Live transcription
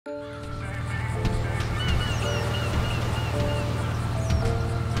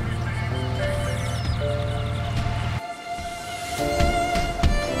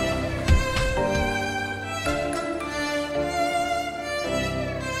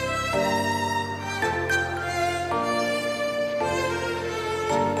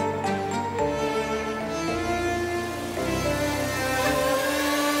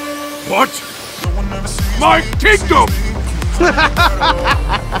What? My kingdom!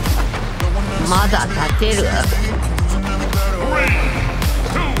 まだ立てる。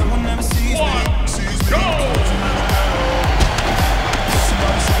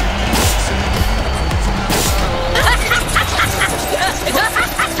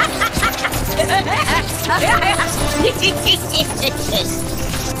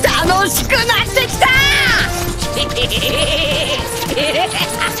楽しくなってきた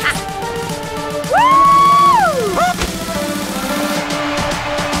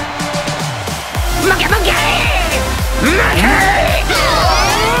負け負け負け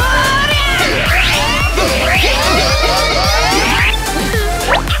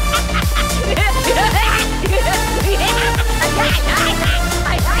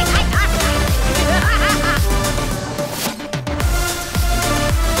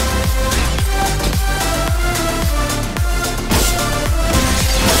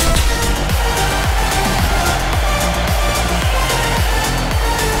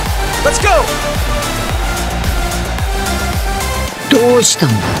Let's go! どうしたん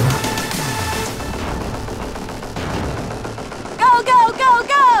だGo, go, go,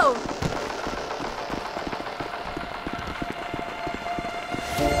 go!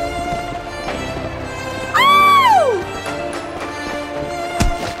 Oh!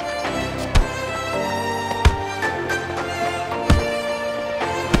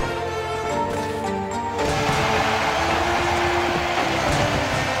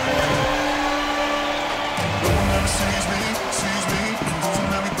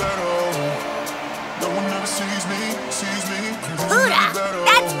 Buddha,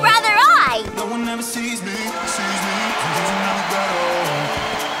 that's Brother Eye! No one ever sees me, doesn't have me better.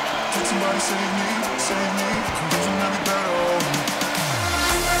 Can somebody save me, doesn't have me better.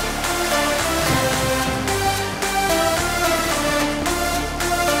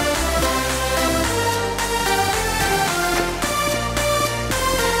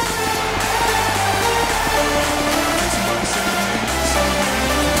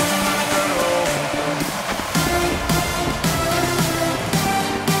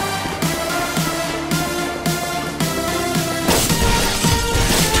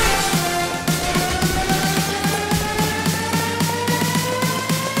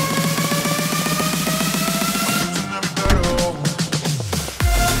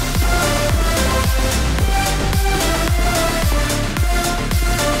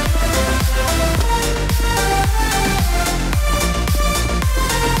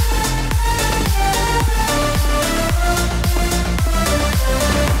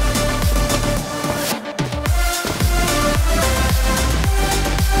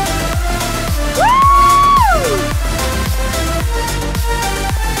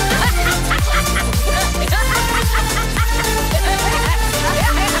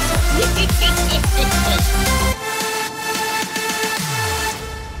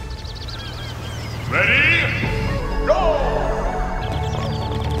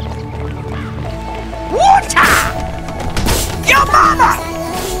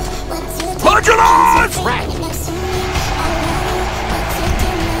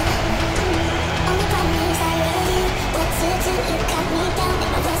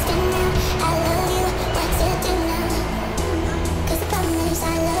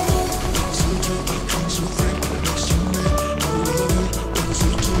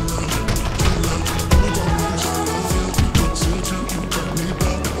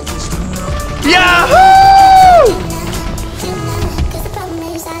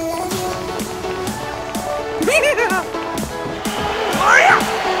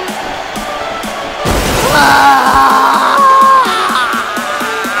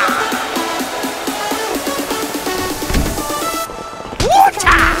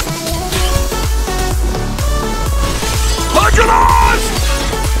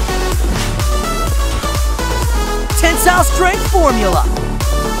 Tensile strength formula!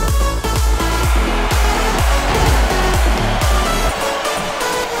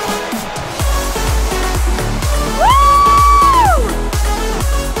 Woo!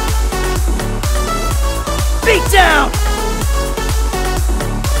 Beat down!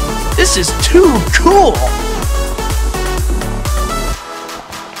 This is too cool!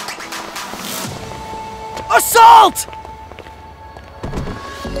 Assault!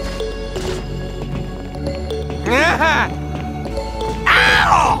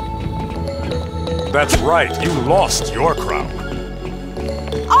 That's right, you lost your crown.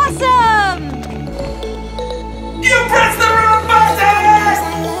 Awesome! You pressed the wrong button!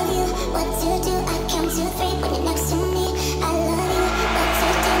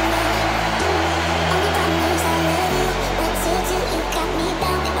 Only problem is I love you. What to do? You got me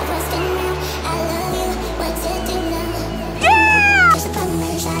down in my worst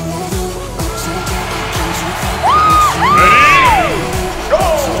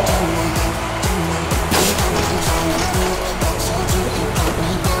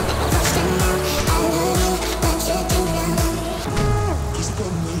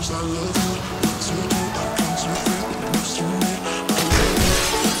Ready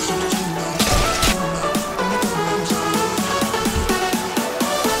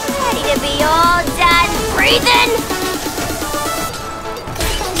to be all done breathing?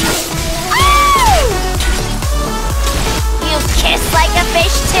 Oh! You kiss like a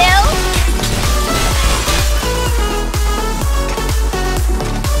fish too?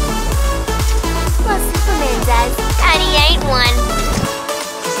 Well, Superman does, and he ain't one.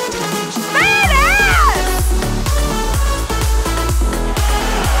 Badass!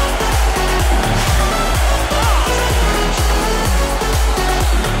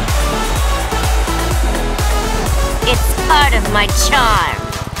 It's part of my charm.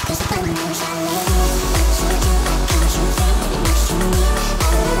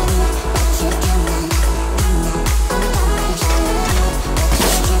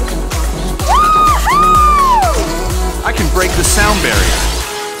 I can break the sound barrier.